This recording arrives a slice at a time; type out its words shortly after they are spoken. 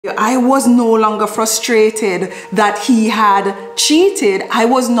I was no longer frustrated that he had cheated. I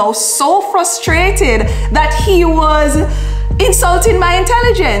was now so frustrated that he was insulting my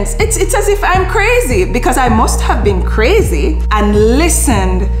intelligence. It's as if I'm crazy, because I must have been crazy and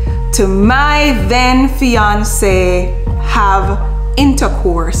listened to my then fiance have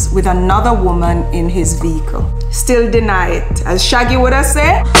intercourse with another woman in his vehicle. Still deny it. As Shaggy would have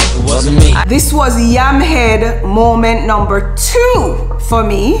said, it wasn't me. This was Yamhead moment number 2 for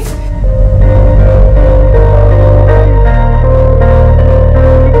me.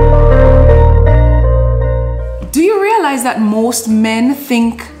 Do you realize that most men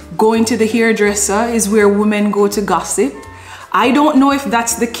think going to the hairdresser is where women go to gossip? I don't know if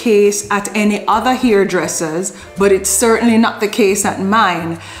that's the case at any other hairdressers, but it's certainly not the case at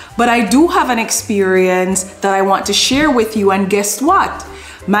mine. But I do have an experience that I want to share with you, and guess what?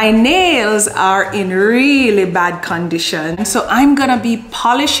 My nails are in really bad condition. So I'm gonna be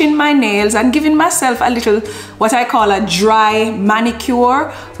polishing my nails and giving myself a little, what I call a dry manicure,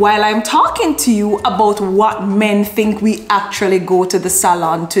 while I'm talking to you about what men think we actually go to the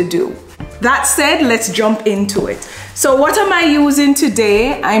salon to do. That said, let's jump into it. So what am I using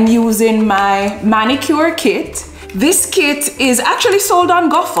today? I'm using my manicure kit. This kit is actually sold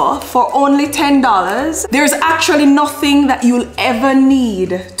on GOFFAH for only $10. There's actually nothing that you'll ever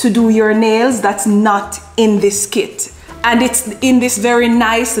need to do your nails that's not in this kit. And it's in this very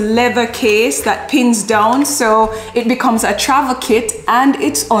nice leather case that pins down, so it becomes a travel kit, and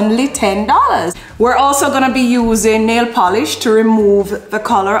it's only $10. We're also gonna be using nail polish to remove the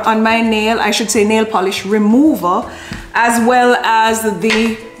color on my nail. I should say nail polish remover, as well as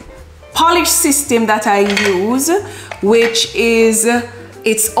the polish system that I use, which is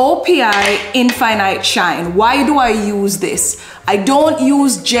it's OPI Infinite Shine. Why do I use this? I don't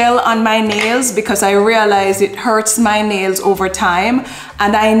use gel on my nails because I realize it hurts my nails over time,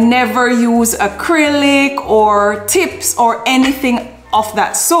 and I never use acrylic or tips or anything of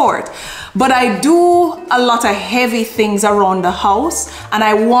that sort. But I do a lot of heavy things around the house, and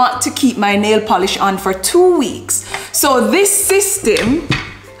I want to keep my nail polish on for 2 weeks. So this system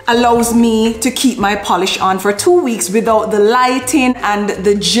allows me to keep my polish on for 2 weeks without the lighting and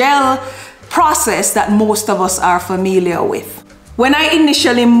the gel process that most of us are familiar with. When I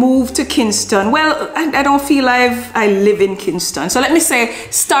initially moved to Kingston, well, I don't feel I live in Kingston. So let me say,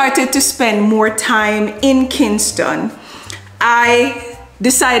 started to spend more time in Kingston, I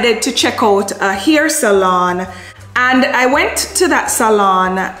decided to check out a hair salon. And I went to that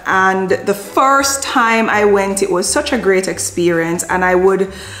salon, and the first time I went, it was such a great experience, and I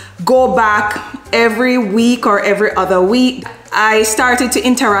would go back every week or every other week. I started to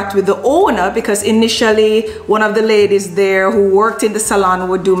interact with the owner because initially one of the ladies there who worked in the salon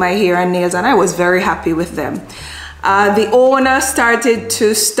would do my hair and nails, and I was very happy with them. The owner started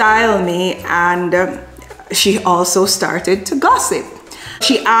to style me, and she also started to gossip.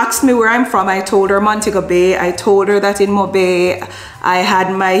 She asked me where I'm from. I told her Montego Bay. I told her that in Mobay I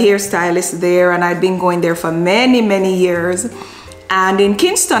had my hairstylist there, and I'd been going there for many, many years. And in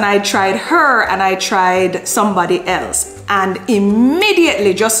Kingston, I tried her and I tried somebody else. And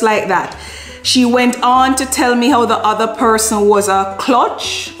immediately, just like that, she went on to tell me how the other person was a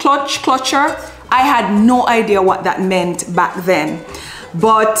clutcher. I had no idea what that meant back then.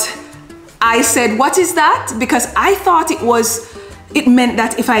 But I said, what is that? Because I thought it meant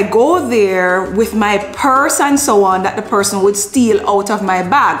that if I go there with my purse and so on, that the person would steal out of my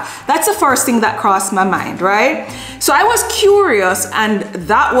bag. That's the first thing that crossed my mind, right? So I was curious, and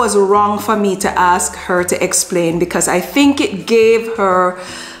that was wrong for me to ask her to explain, because I think it gave her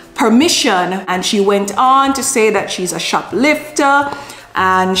permission. And she went on to say that she's a shoplifter,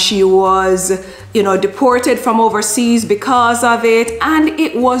 and she was, you know, deported from overseas because of it, and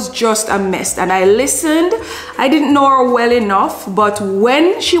it was just a mess. And I listened. I didn't know her well enough, but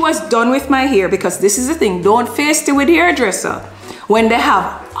when she was done with my hair, because this is the thing, don't face it with hairdresser when they have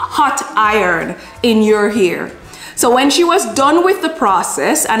hot iron in your hair. So when she was done with the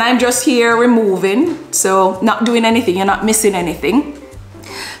process, and I'm just here removing, so not doing anything, you're not missing anything.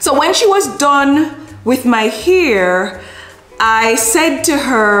 So when she was done with my hair, I said to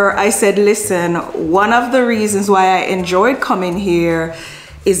her, I said, listen, one of the reasons why I enjoyed coming here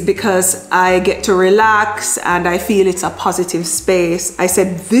is because I get to relax and I feel it's a positive space. I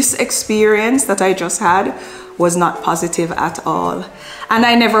said, this experience that I just had was not positive at all. And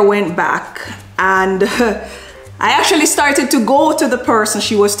I never went back. And I actually started to go to the person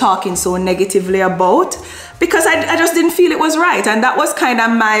she was talking so negatively about, because I just didn't feel it was right. And that was kind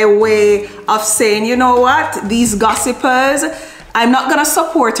of my way of saying, you know what, these gossipers, I'm not gonna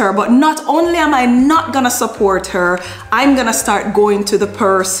support her, but not only am I not gonna support her, I'm gonna start going to the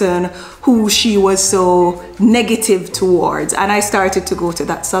person who she was so negative towards. And I started to go to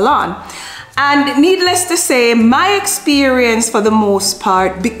that salon. And needless to say, my experience for the most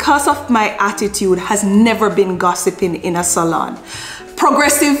part, because of my attitude, has never been gossiping in a salon.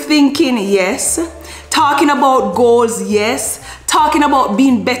 Progressive thinking, yes. Talking about goals, yes. Talking about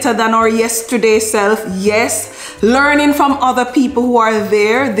being better than our yesterday self, yes. Learning from other people who are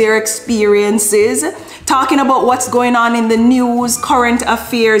there, their experiences. Talking about what's going on in the news, current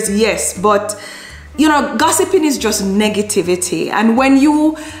affairs, yes. But, you know, gossiping is just negativity. And when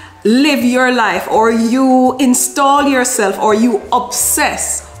you live your life, or you install yourself, or you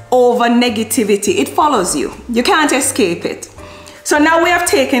obsess over negativity, it follows you. You can't escape it. So now we have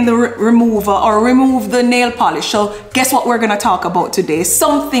taken the remover, or removed the nail polish. So guess what we're going to talk about today?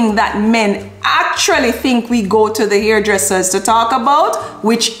 Something that men actually think we go to the hairdressers to talk about,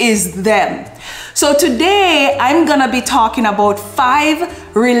 which is them. So today I'm going to be talking about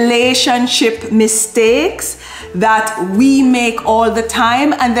 5 relationship mistakes that we make all the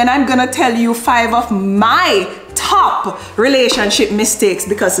time. And then I'm going to tell you 5 of my top relationship mistakes,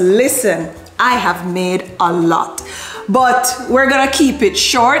 because listen, I have made a lot. But we're gonna keep it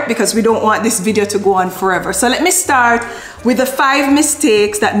short because we don't want this video to go on forever. So let me start with the 5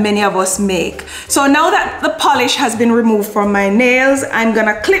 mistakes that many of us make. So now that the polish has been removed from my nails, I'm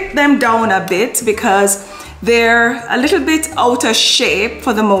gonna clip them down a bit because they're a little bit out of shape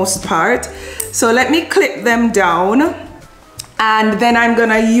for the most part. So let me clip them down, and then I'm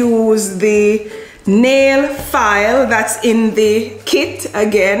gonna use the nail file that's in the kit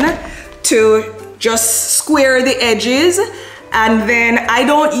again to just square the edges. And then I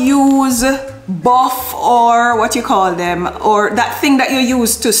don't use buff, or what you call them, or that thing that you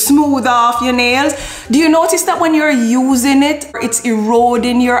use to smooth off your nails. Do you notice that when you're using it, it's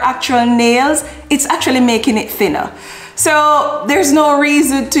eroding your actual nails? It's actually making it thinner. So there's no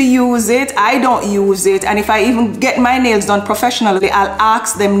reason to use it. I don't use it. And if I even get my nails done professionally, I'll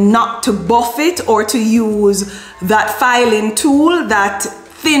ask them not to buff it or to use that filing tool that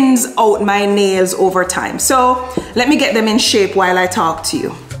thins out my nails over time. So let me get them in shape while I talk to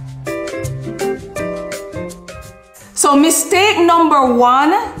you. So mistake number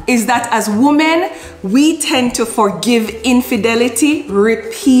 1 is that as women, we tend to forgive infidelity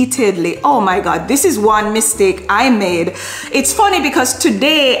repeatedly. Oh my God, this is one mistake I made. It's funny because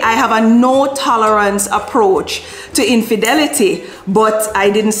today I have a no tolerance approach to infidelity, but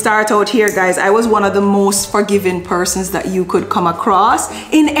I didn't start out here, guys. I was one of the most forgiving persons that you could come across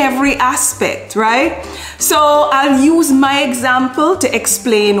in every aspect, right? So I'll use my example to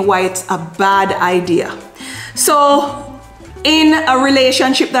explain why it's a bad idea. So in a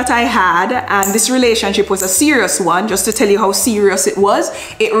relationship that I had, and this relationship was a serious one, just to tell you how serious it was,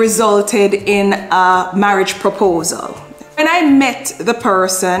 it resulted in a marriage proposal. When I met the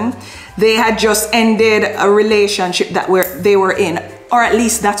person, they had just ended a relationship that they were in, or at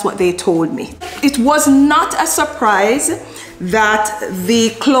least that's what they told me. It was not a surprise that the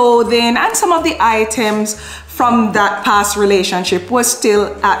clothing and some of the items from that past relationship was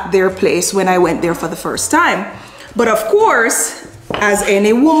still at their place when I went there for the first time. But of course, as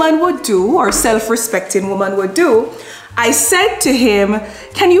any woman would do, or self-respecting woman would do, I said to him,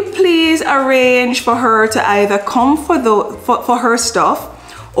 can you please arrange for her to either come for her stuff,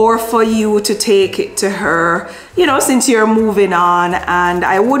 or for you to take it to her, you know, since you're moving on, and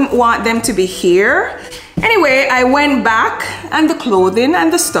I wouldn't want them to be here. Anyway, I went back and the clothing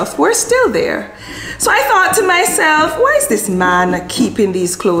and the stuff were still there. So I thought to myself, why is this man keeping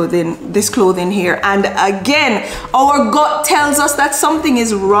this clothing here? And again, our gut tells us that something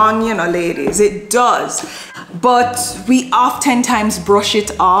is wrong, you know, ladies, it does. But we oftentimes brush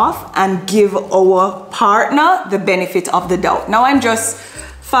it off and give our partner the benefit of the doubt. Now I'm just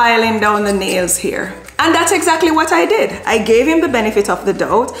filing down the nails here. And that's exactly what I did. I gave him the benefit of the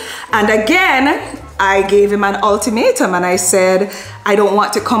doubt. And again, I gave him an ultimatum and I said, I don't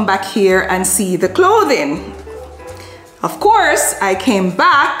want to come back here and see the clothing. Of course, I came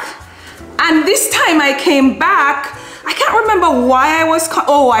back, and this time I came back, I can't remember why I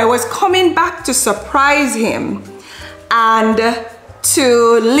was coming back to surprise him and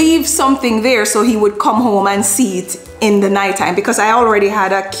to leave something there so he would come home and see it in the nighttime, because I already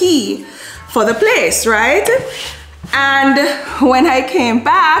had a key for the place, right? And when I came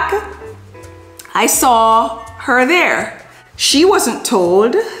back, I saw her there. She wasn't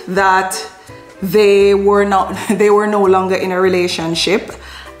told that they were no longer in a relationship,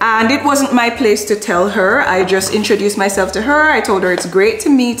 and it wasn't my place to tell her. I just introduced myself to her. I told her it's great to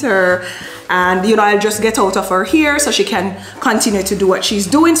meet her, and you know, I'll just get out of her here so she can continue to do what she's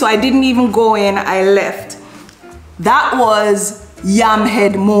doing. So I didn't even go in, I left. That was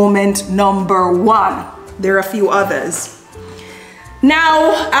yamhead moment number one. There are a few others.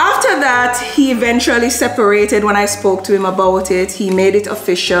 Now, after that, he eventually separated. When I spoke to him about it, he made it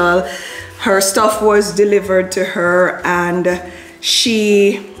official. Her stuff was delivered to her, and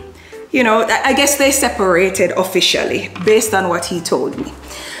she, you know, I guess they separated officially based on what he told me.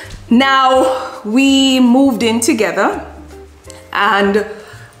 Now, we moved in together, and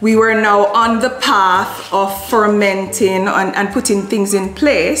we were now on the path of fermenting and putting things in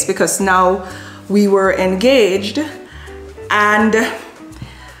place, because now we were engaged. And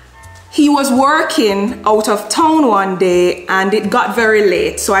he was working out of town one day, and it got very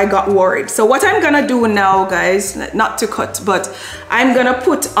late, so I got worried. So what I'm gonna do now, guys, not to cut, but I'm gonna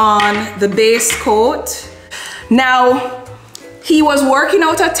put on the base coat. Now, he was working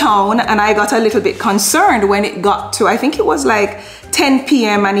out of town, and I got a little bit concerned when it got to, I think it was like 10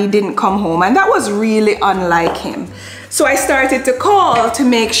 p.m. and he didn't come home, and that was really unlike him. So I started to call to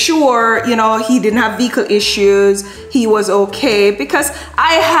make sure, you know, he didn't have vehicle issues, he was okay, because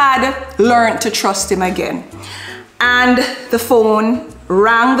I had learned to trust him again. And the phone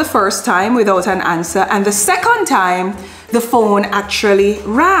rang the first time without an answer, and the second time the phone actually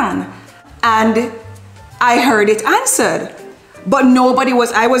rang, and I heard it answered, but nobody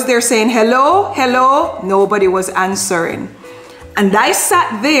was, I was there saying hello, hello, nobody was answering. And I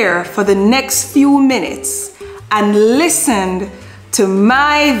sat there for the next few minutes and listened to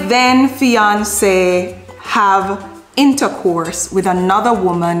my then fiance have intercourse with another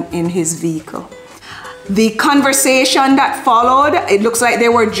woman in his vehicle. The conversation that followed, it looks like they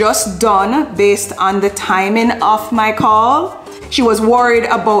were just done based on the timing of my call. She was worried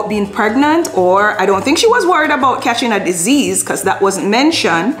about being pregnant, or I don't think she was worried about catching a disease, because that wasn't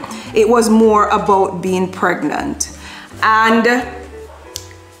mentioned. It was more about being pregnant. And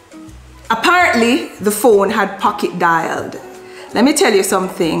apparently the phone had pocket dialed. Let me tell you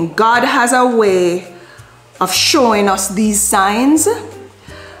something. God has a way of showing us these signs,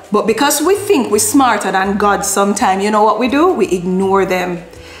 but because we think we're smarter than God sometimes, you know what we do? We ignore them.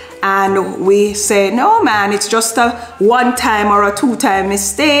 And we say, no man, it's just a one-time or a two-time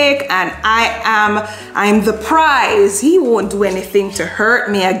mistake, and I'm the prize. He won't do anything to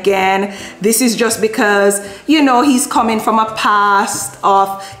hurt me again. This is just because, you know, he's coming from a past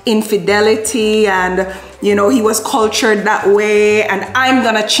of infidelity, and you know, he was cultured that way, and I'm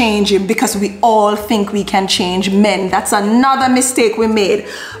gonna change him, because we all think we can change men. That's another mistake we made,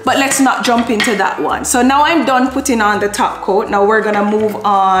 but let's not jump into that one. So now I'm done putting on the top coat. Now we're gonna move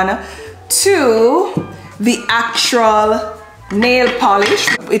on to the actual nail polish.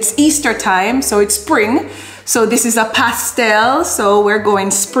 It's Easter time, so it's spring. So this is a pastel, so we're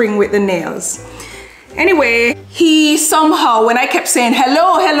going spring with the nails. Anyway, he somehow, when I kept saying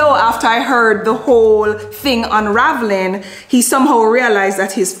hello, hello, after I heard the whole thing unraveling, he somehow realized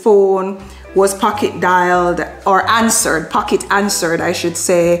that his phone was pocket dialed, or answered, pocket answered, I should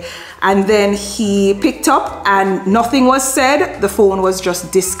say. And then he picked up and nothing was said. The phone was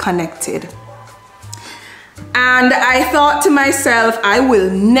just disconnected. And I thought to myself, I will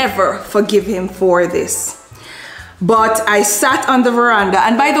never forgive him for this. But I sat on the veranda,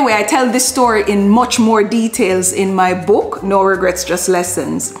 and by the way, I tell this story in much more details in my book, No Regrets, Just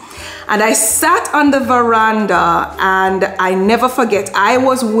Lessons. And I sat on the veranda, and I never forget, I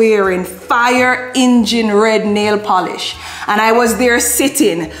was wearing fire engine red nail polish. And I was there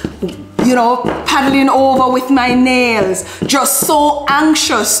sitting, you know, paddling over with my nails, just so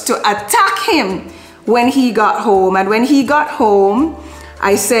anxious to attack him when he got home. And when he got home,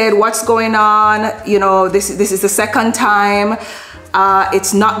 I said, what's going on? You know, this is the second time.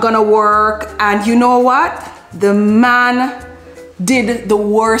 It's not gonna work. And you know what? The man did the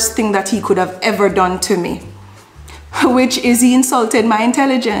worst thing that he could have ever done to me, which is he insulted my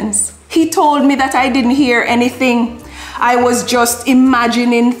intelligence. He told me that I didn't hear anything. I was just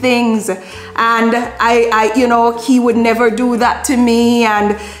imagining things, and you know, he would never do that to me,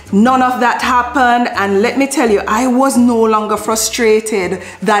 and none of that happened. And let me tell you, I was no longer frustrated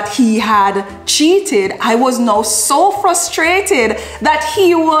that he had cheated. I was now so frustrated that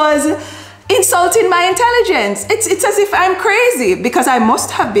he was insulting my intelligence. It's as if I'm crazy, because I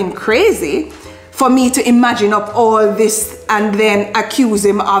must have been crazy for me to imagine up all this and then accuse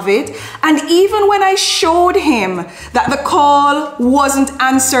him of it. And even when I showed him that the call wasn't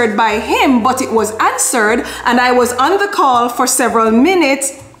answered by him, but it was answered, and I was on the call for several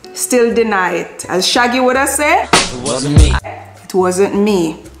minutes, still deny it. As Shaggy would have said, it wasn't me. It wasn't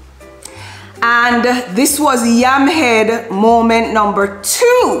me. And this was yam head moment number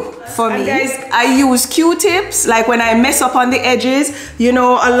 2 for me. And guys, I use Q-tips, like when I mess up on the edges. You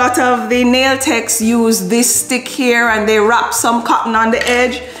know, a lot of the nail techs use this stick here and they wrap some cotton on the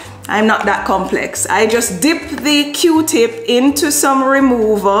edge. I'm not that complex. I just dip the Q-tip into some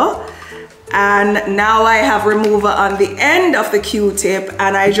remover, and now I have remover on the end of the Q-tip,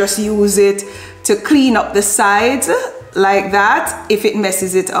 and I just use it to clean up the sides like that if it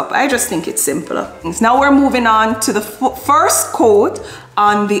messes it up. I just think it's simpler. Now we're moving on to the first coat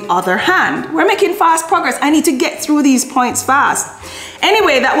on the other hand. We're making fast progress. I need to get through these points fast.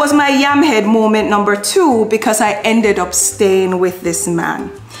 Anyway, that was my yam head moment number 2 because I ended up staying with this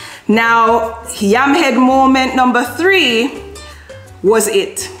man. Now, yam head moment number 3 was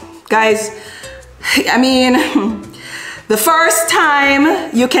it. Guys, I mean, the first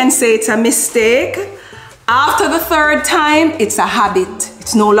time you can say it's a mistake. After the 3rd time, it's a habit.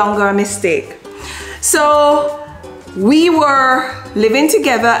 It's no longer a mistake. So we were living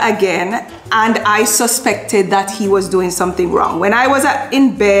together again, and I suspected that he was doing something wrong. When I was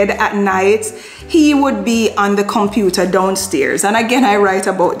in bed at night, he would be on the computer downstairs. And again, I write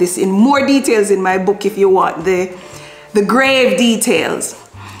about this in more details in my book if you want the grave details.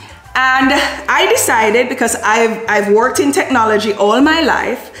 And I decided, because I've worked in technology all my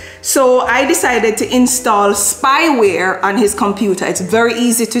life, so I decided to install spyware on his computer. It's very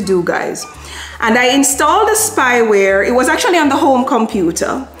easy to do, guys. And I installed the spyware. It was actually on the home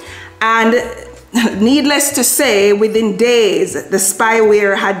computer. And needless to say, within days, the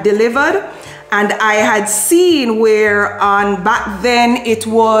spyware had delivered. And I had seen where on back then it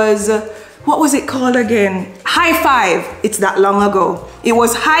was, what was it called again? High Five. It's that long ago. It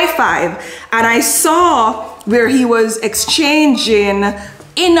was High Five. And I saw where he was exchanging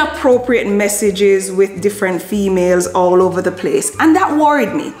inappropriate messages with different females all over the place. And that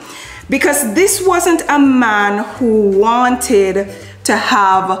worried me, because this wasn't a man who wanted to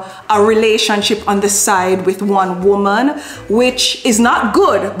have a relationship on the side with one woman, which is not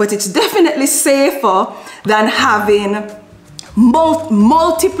good, but it's definitely safer than having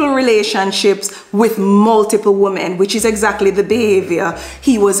multiple relationships with multiple women, which is exactly the behavior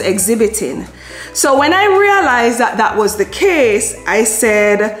he was exhibiting. So when I realized that that was the case, I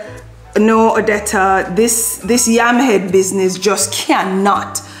said, no, Odetta, this yam head business just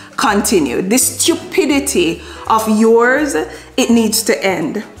cannot continue. This stupidity of yours, it needs to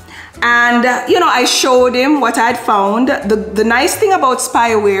end. And, you know, I showed him what I'd found. The nice thing about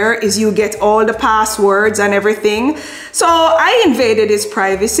spyware is you get all the passwords and everything. So I invaded his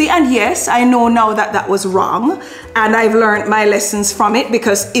privacy. And yes, I know now that that was wrong. And I've learned my lessons from it,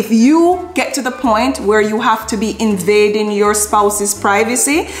 because if you get to the point where you have to be invading your spouse's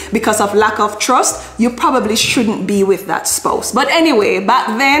privacy because of lack of trust, you probably shouldn't be with that spouse. But anyway,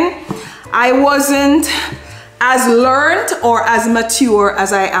 back then, I wasn't as learned or as mature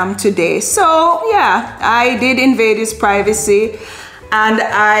as I am today. So yeah, I did invade his privacy, and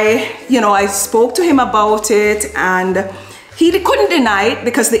I spoke to him about it, and he couldn't deny it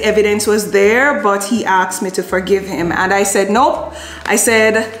because the evidence was there, but he asked me to forgive him. And I said, nope. I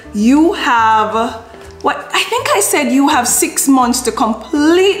said, you have, you have 6 months to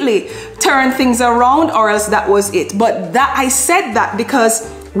completely turn things around, or else that was it. But I said that because,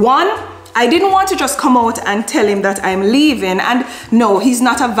 one, I didn't want to just come out and tell him that I'm leaving. And no, he's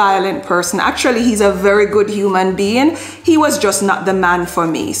not a violent person. Actually, he's a very good human being. He was just not the man for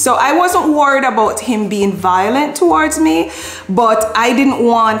me. So I wasn't worried about him being violent towards me, but I didn't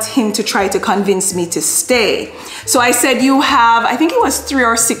want him to try to convince me to stay. So I said, you have, I think it was 3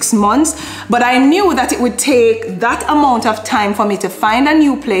 or 6 months, but I knew that it would take that amount of time for me to find a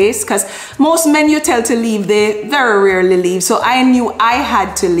new place, because most men you tell to leave, they very rarely leave. So I knew I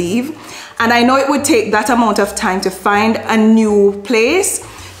had to leave. And I know it would take that amount of time to find a new place,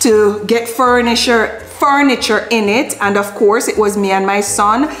 to get furniture in it. And of course, it was me and my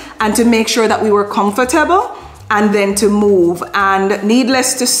son, and to make sure that we were comfortable, and then to move. And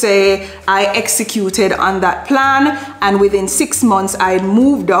needless to say, I executed on that plan. And within 6 months, I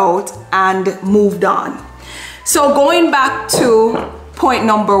moved out and moved on. So going back to point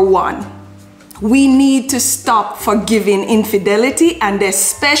number 1. We need to stop forgiving infidelity, and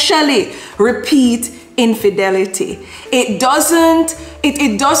especially repeat infidelity. It doesn't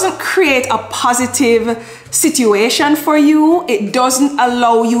create a positive situation for you. It doesn't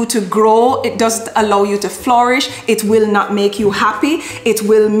allow you to grow. It doesn't allow you to flourish. It will not make you happy. It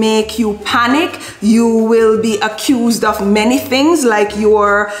will make you panic. You will be accused of many things, like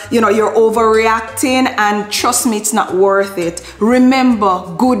you're overreacting, and trust me, it's not worth it.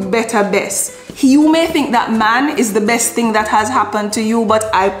 Remember, good, better, best. You may think that man is the best thing that has happened to you, but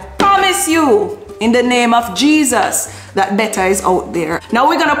I promise promise you, in the name of Jesus, that better is out there. Now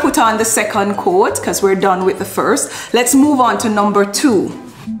we're gonna put on the second quote because we're done with the first. Let's move on to number 2.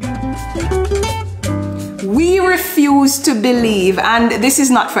 We refuse to believe, and this is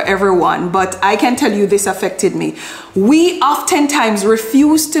not for everyone, but I can tell you this affected me. We oftentimes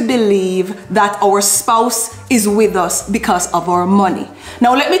refuse to believe that our spouse is with us because of our money.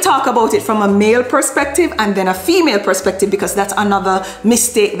 Now let me talk about it from a male perspective and then a female perspective, because that's another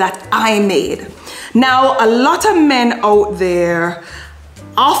mistake that I made. Now, a lot of men out there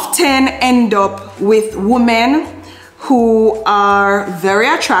often end up with women who are very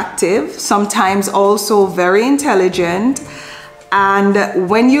attractive, sometimes also very intelligent. And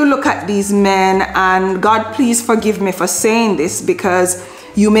when you look at these men, and God, please forgive me for saying this, because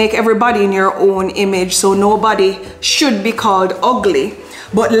you make everybody in your own image, so nobody should be called ugly.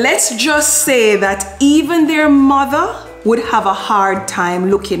 But let's just say that even their mother would have a hard time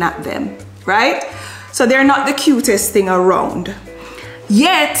looking at them, right? So they're not the cutest thing around.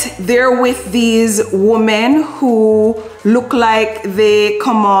 Yet they're with these women who look like they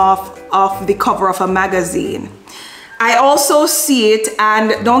come off the cover of a magazine. I also see it,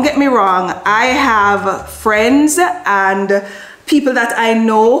 and don't get me wrong, I have friends and people that I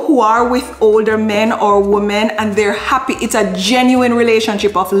know who are with older men or women, and they're happy. It's a genuine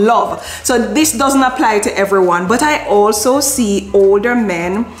relationship of love. So this doesn't apply to everyone, but I also see older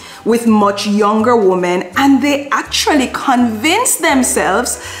men with much younger women, and they actually convince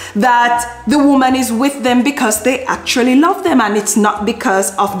themselves that the woman is with them because they actually love them, and it's not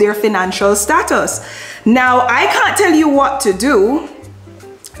because of their financial status. Now, I can't tell you what to do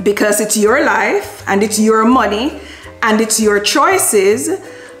because it's your life and it's your money and it's your choices,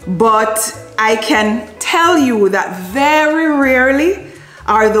 but I can tell you that very rarely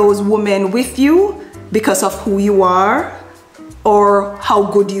are those women with you because of who you are or how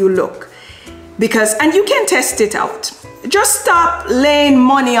good you look. And you can test it out. Just stop laying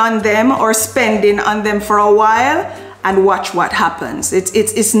money on them or spending on them for a while and watch what happens.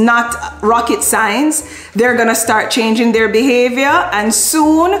 It's not rocket science. They're gonna start changing their behavior, and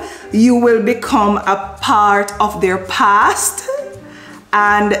soon you will become a part of their past,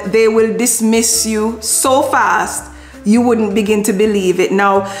 and they will dismiss you so fast you wouldn't begin to believe it.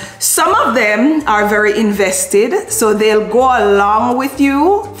 Now, some of them are very invested, so they'll go along with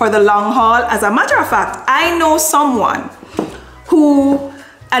you for the long haul. As a matter of fact, I know someone who,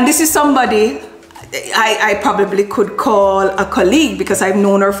 and this is somebody I probably could call a colleague because I've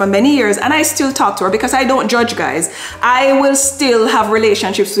known her for many years, and I still talk to her because I don't judge, guys. I will still have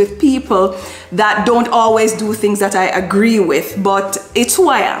relationships with people that don't always do things that I agree with, but it's who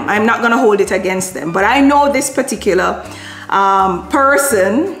I am. I'm not gonna hold it against them. But I know this particular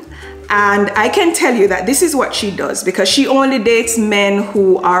person, and I can tell you that this is what she does, because she only dates men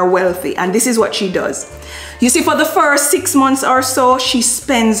who are wealthy, and this is what she does. You see, for the first 6 months or so, she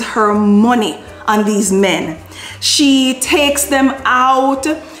spends her money on these men. She takes them out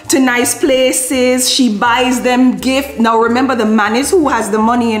to nice places. She buys them gifts. Now remember, the man is who has the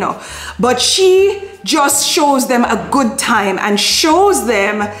money, you know, but she just shows them a good time and shows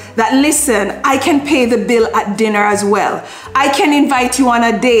them that, listen, I can pay the bill at dinner as well. I can invite you on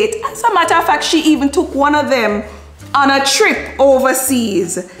a date. As a matter of fact, she even took one of them on a trip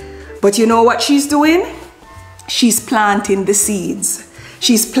overseas. But you know what she's doing? She's planting the seeds.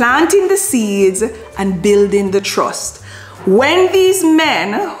 She's planting the seeds and building the trust. When these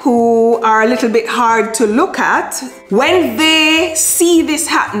men who are a little bit hard to look at, when they see this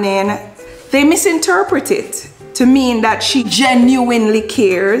happening, they misinterpret it to mean that she genuinely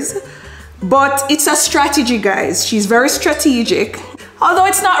cares. But it's a strategy, guys. She's very strategic, although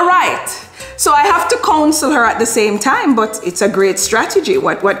it's not right. So I have to counsel her at the same time, but it's a great strategy.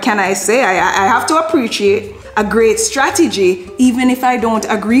 What can I say? I have to appreciate a great strategy, even if I don't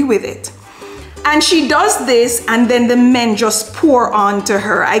agree with it. And she does this, and then the men just pour onto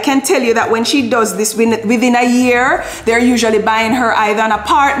her. I can tell you that when she does this, within a year, they're usually buying her either an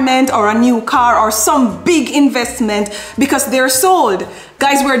apartment or a new car or some big investment because they're sold.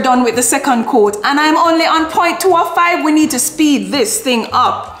 Guys, we're done with the second quote, and I'm only on point 205. We need to speed this thing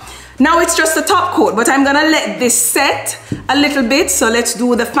up. Now it's just the top coat, but I'm gonna let this set a little bit. So let's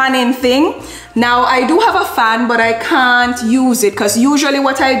do the fanning thing. Now I do have a fan, but I can't use it because usually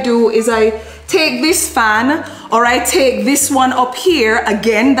what I do is I take this fan, or I take this one up here,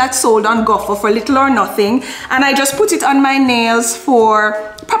 again, that's sold on GOFFAH for little or nothing, and I just put it on my nails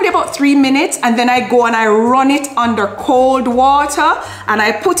for probably about 3 minutes, and then I go and I run it under cold water, and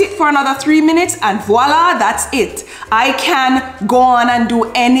I put it for another 3 minutes, and voila, that's it. I can go on and do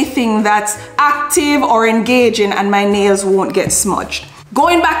anything that's active or engaging, and my nails won't get smudged.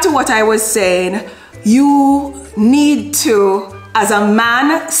 Going back to what I was saying, you need to, as a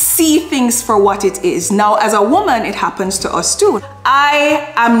man, see things for what it is. Now, as a woman, it happens to us too.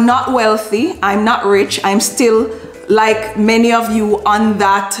 I am not wealthy, I'm not rich, I'm still like many of you on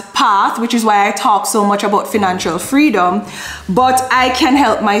that path, which is why I talk so much about financial freedom, but I can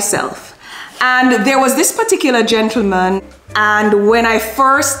help myself. And there was this particular gentleman, and when I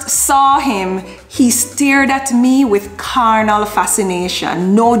first saw him, he stared at me with carnal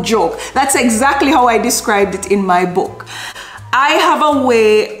fascination. No joke. That's exactly how I described it in my book. I have a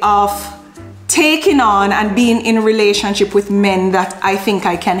way of taking on and being in relationship with men that I think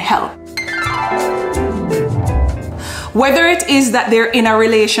I can help. Whether it is that they're in a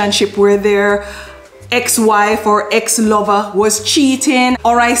relationship where their ex-wife or ex-lover was cheating,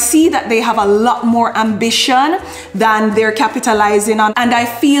 or I see that they have a lot more ambition than they're capitalizing on, and I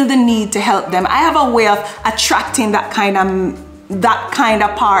feel the need to help them. I have a way of attracting that kind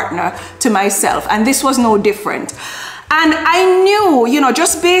of partner to myself, and this was no different. And I knew, you know,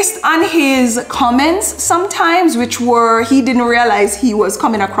 just based on his comments sometimes, which were, he didn't realize he was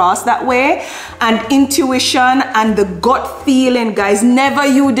coming across that way, and intuition and the gut feeling, guys, never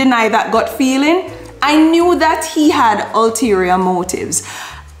you deny that gut feeling. I knew that he had ulterior motives.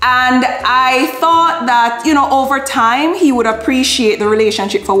 And I thought that, you know, over time, he would appreciate the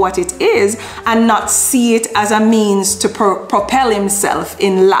relationship for what it is and not see it as a means to propel himself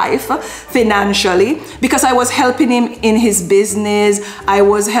in life financially, because I was helping him in his business. I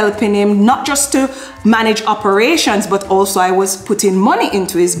was helping him not just to manage operations, but also I was putting money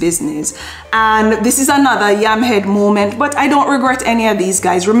into his business. And this is another yamhead moment, but I don't regret any of these,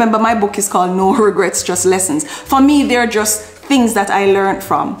 guys. Remember, my book is called No Regrets, Just Lessons. For me, they're just things that I learned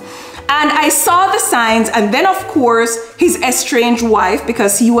from. And I saw the signs, and then of course his estranged wife,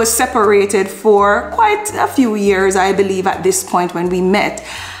 because he was separated for quite a few years, I believe, at this point when we met.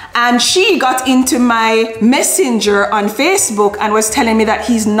 And she got into my messenger on Facebook and was telling me that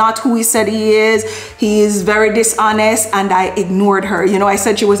he's not who he said he is very dishonest, and I ignored her. You know, I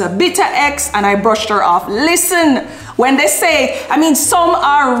said she was a bitter ex and I brushed her off. Listen, when they say, I mean, some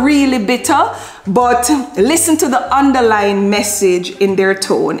are really bitter, but listen to the underlying message in their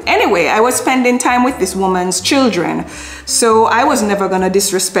tone. Anyway, I was spending time with this woman's children, so I was never gonna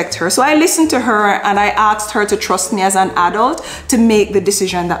disrespect her. So I listened to her and I asked her to trust me as an adult to make the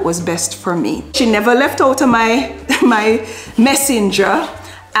decision that was best for me. She never left out of my messenger,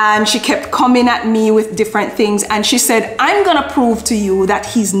 and she kept coming at me with different things, and she said, I'm gonna prove to you that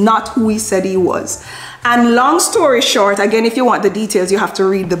he's not who he said he was. And long story short, again, if you want the details, you have to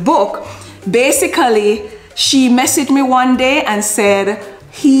read the book. Basically, she messaged me one day and said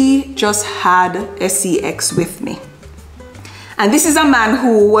he just had sex with me. And this is a man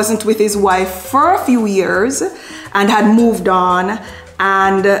who wasn't with his wife for a few years and had moved on,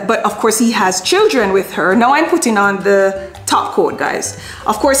 and but of course he has children with her. Now I'm putting on the top coat, guys.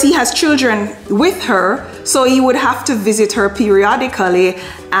 Of course he has children with her, so he would have to visit her periodically,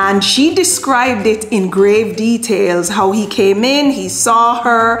 and she described it in grave details, how he came in, he saw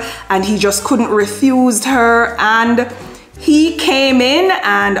her, and he just couldn't refuse her. And he came in,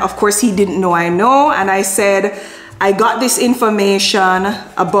 and of course he didn't know I know, and I said, I got this information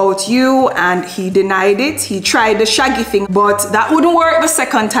about you, and he denied it. He tried the shaggy thing, but that wouldn't work the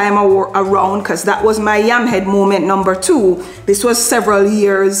second time around, because that was my yamhead moment number 2. This was several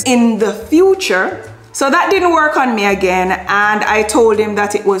years in the future. So that didn't work on me again, and I told him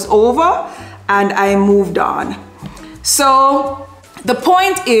that it was over and I moved on. So the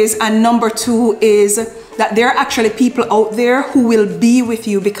point is, and number 2 is, that there are actually people out there who will be with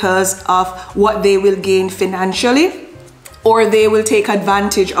you because of what they will gain financially, or they will take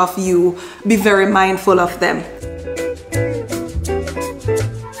advantage of you. Be very mindful of them.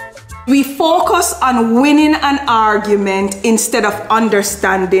 We focus on winning an argument instead of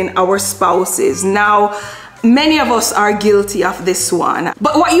understanding our spouses. Now, many of us are guilty of this one.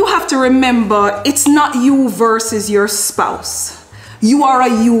 But what you have to remember, it's not you versus your spouse. You are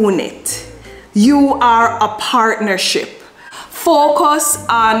a unit. You are a partnership. Focus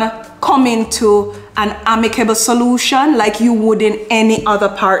on coming to an amicable solution like you would in any other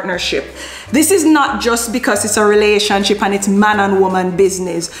partnership. This is not just because it's a relationship and it's man and woman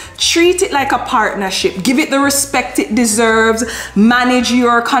business. Treat it like a partnership. Give it the respect it deserves. Manage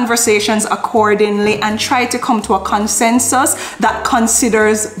your conversations accordingly and try to come to a consensus that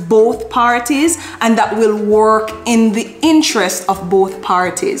considers both parties and that will work in the interest of both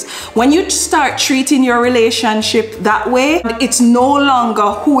parties. When you start treating your relationship that way, it's no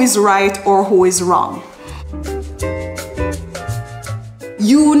longer who is right or who is wrong.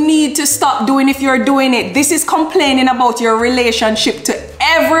 you need to stop doing if you're doing it. This is complaining about your relationship to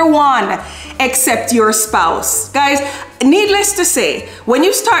everyone except your spouse. Guys, needless to say, when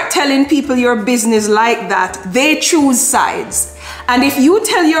you start telling people your business like that, they choose sides. And if you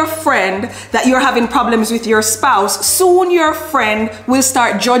tell your friend that you're having problems with your spouse, soon your friend will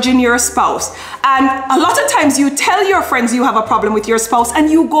start judging your spouse. And a lot of times you tell your friends you have a problem with your spouse and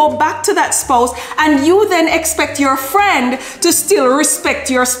you go back to that spouse and you then expect your friend to still respect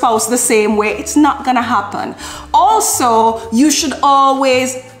your spouse the same way. It's not gonna happen. Also, you should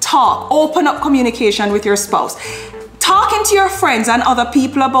always talk, open up communication with your spouse. Talking to your friends and other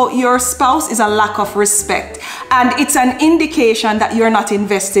people about your spouse is a lack of respect, and it's an indication that you're not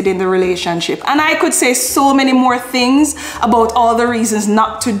invested in the relationship. And I could say so many more things about all the reasons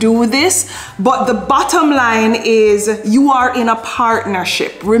not to do this, but the bottom line is you are in a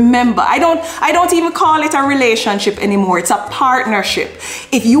partnership. Remember, I don't even call it a relationship anymore. It's a partnership.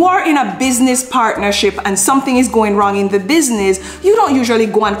 If you are in a business partnership and something is going wrong in the business, you don't usually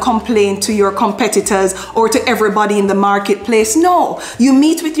go and complain to your competitors or to everybody in the marketplace. No, you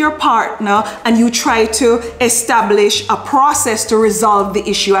meet with your partner and you try to establish a process to resolve the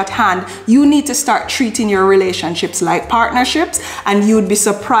issue at hand. You need to start treating your relationships like partnerships, and you'd be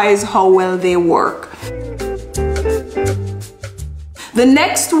surprised how well they work. The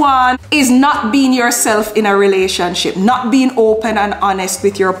next one is not being yourself in a relationship, not being open and honest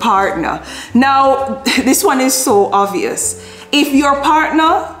with your partner. Now, this one is so obvious. If your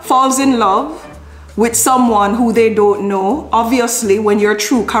partner falls in love with someone who they don't know, obviously when your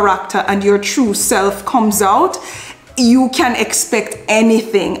true character and your true self comes out, you can expect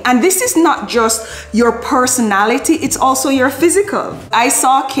anything. And this is not just your personality, it's also your physical. I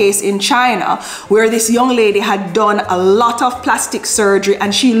saw a case in China where this young lady had done a lot of plastic surgery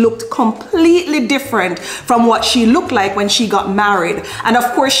and she looked completely different from what she looked like when she got married. And of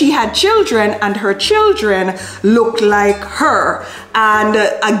course she had children and her children looked like her. And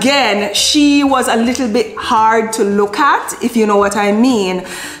again, she was a little bit hard to look at, if you know what I mean.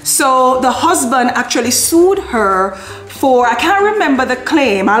 So the husband actually sued her for, I can't remember the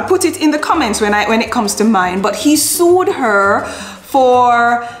claim, I'll put it in the comments when it comes to mine, but he sued her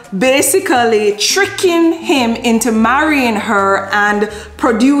for basically tricking him into marrying her and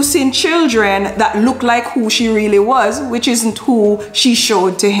producing children that look like who she really was, which isn't who she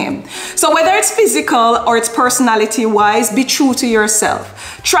showed to him. So whether it's physical or it's personality wise, be true to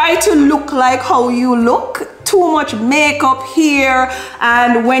yourself. Try to look like how you look. Too much makeup here,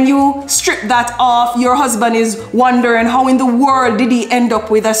 and when you strip that off, your husband is wondering how in the world did he end up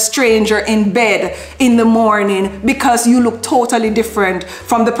with a stranger in bed in the morning, because you look totally different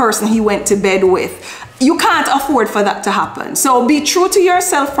from the person he went to bed with. You can't afford for that to happen. So be true to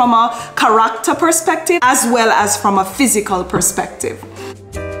yourself from a character perspective as well as from a physical perspective.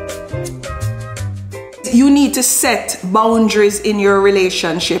 You need to set boundaries in your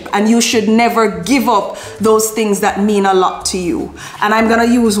relationship, and you should never give up those things that mean a lot to you. And I'm gonna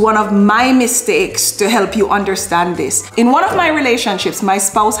use one of my mistakes to help you understand this. In one of my relationships, my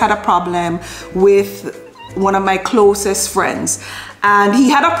spouse had a problem with one of my closest friends. And he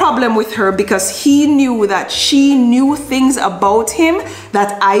had a problem with her because he knew that she knew things about him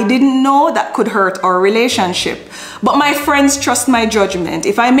that I didn't know that could hurt our relationship. But my friends trust my judgment.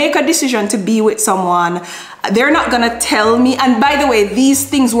 If I make a decision to be with someone, they're not gonna tell me. And by the way, these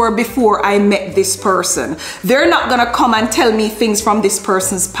things were before I met this person. They're not gonna come and tell me things from this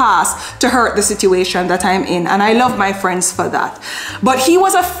person's past to hurt the situation that I'm in. And I love my friends for that. But he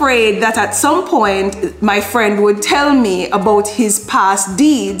was afraid that at some point, my friend would tell me about his past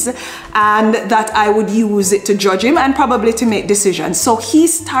deeds and that I would use it to judge him and probably to make decisions. So he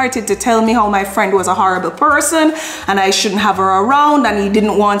started to tell me how my friend was a horrible person and I shouldn't have her around, and he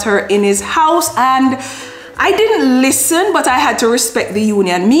didn't want her in his house. And I didn't listen, but I had to respect the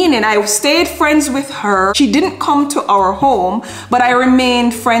union, meaning I stayed friends with her. She didn't come to our home, but I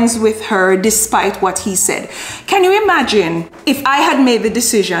remained friends with her despite what he said. Can you imagine if I had made the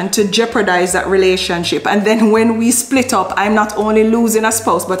decision to jeopardize that relationship, and then when we split up, I'm not only losing a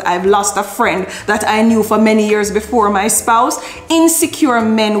spouse, but I've lost a friend that I knew for many years before my spouse? Insecure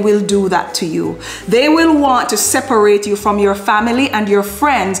men will do that to you. They will want to separate you from your family and your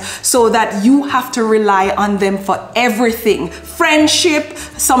friends so that you have to rely on them for everything. Friendship,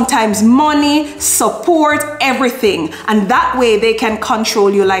 sometimes money, support, everything. And that way they can control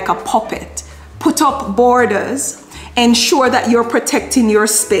you like a puppet. Put up borders. Ensure that you're protecting your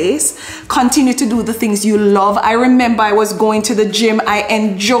space. Continue to do the things you love. I remember I was going to the gym. I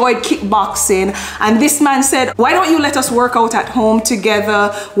enjoyed kickboxing. And this man said, why don't you let us work out at home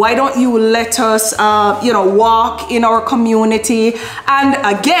together? Why don't you let us, walk in our community? And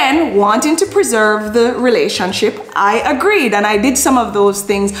again, wanting to preserve the relationship, I agreed and I did some of those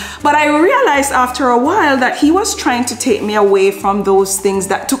things. But I realized after a while that he was trying to take me away from those things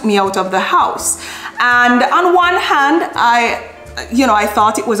that took me out of the house. And on one hand, I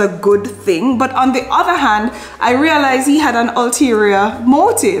thought it was a good thing, but on the other hand, I realized he had an ulterior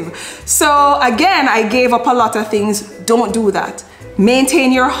motive. So again, I gave up a lot of things. Don't do that.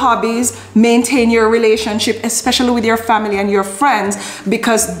 Maintain your hobbies, maintain your relationship, especially with your family and your friends,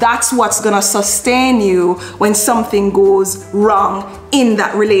 because that's what's gonna sustain you when something goes wrong in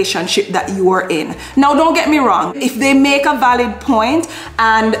that relationship that you are in. Now, don't get me wrong. If they make a valid point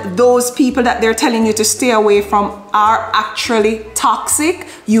and those people that they're telling you to stay away from are actually toxic,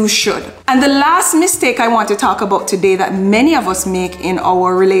 you should. And the last mistake I want to talk about today that many of us make in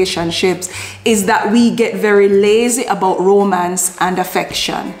our relationships is that we get very lazy about romance and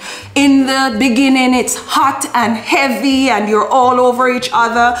affection. In the beginning, it's hot and heavy and you're all over each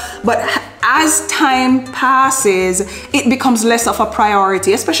other, but as time passes, it becomes less of a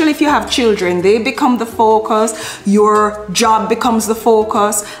priority, especially if you have children. They become the focus, your job becomes the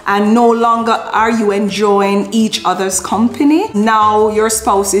focus, and no longer are you enjoying each other's company. Now your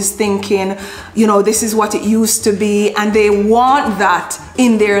spouse is thinking, this is what it used to be, and they want that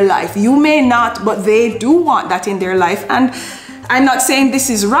in their life. You may not, but they do want that in their life. And I'm not saying this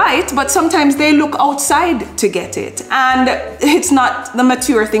is right, but sometimes they look outside to get it. And it's not the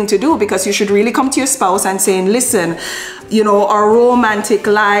mature thing to do, because you should really come to your spouse and saying, listen, our romantic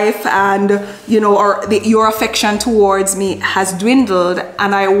life and, your affection towards me has dwindled,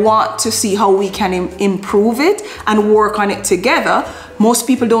 and I want to see how we can improve it and work on it together. Most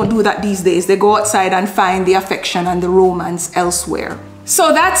people don't do that these days. They go outside and find the affection and the romance elsewhere.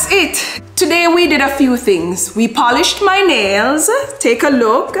 So that's it. Today we did a few things. We polished my nails. Take a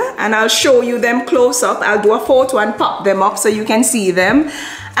look and I'll show you them close up. I'll do a photo and pop them up so you can see them.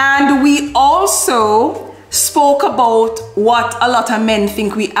 And we also spoke about what a lot of men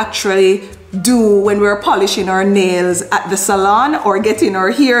think we actually do when we're polishing our nails at the salon or getting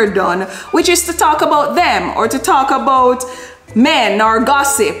our hair done, which is to talk about them or to talk about men or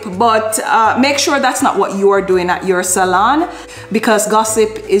gossip. But make sure that's not what you are doing at your salon, because gossip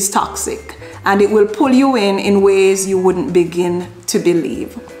is toxic and it will pull you in ways you wouldn't begin to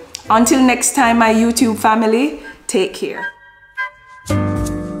believe. Until next time, my YouTube family, take care.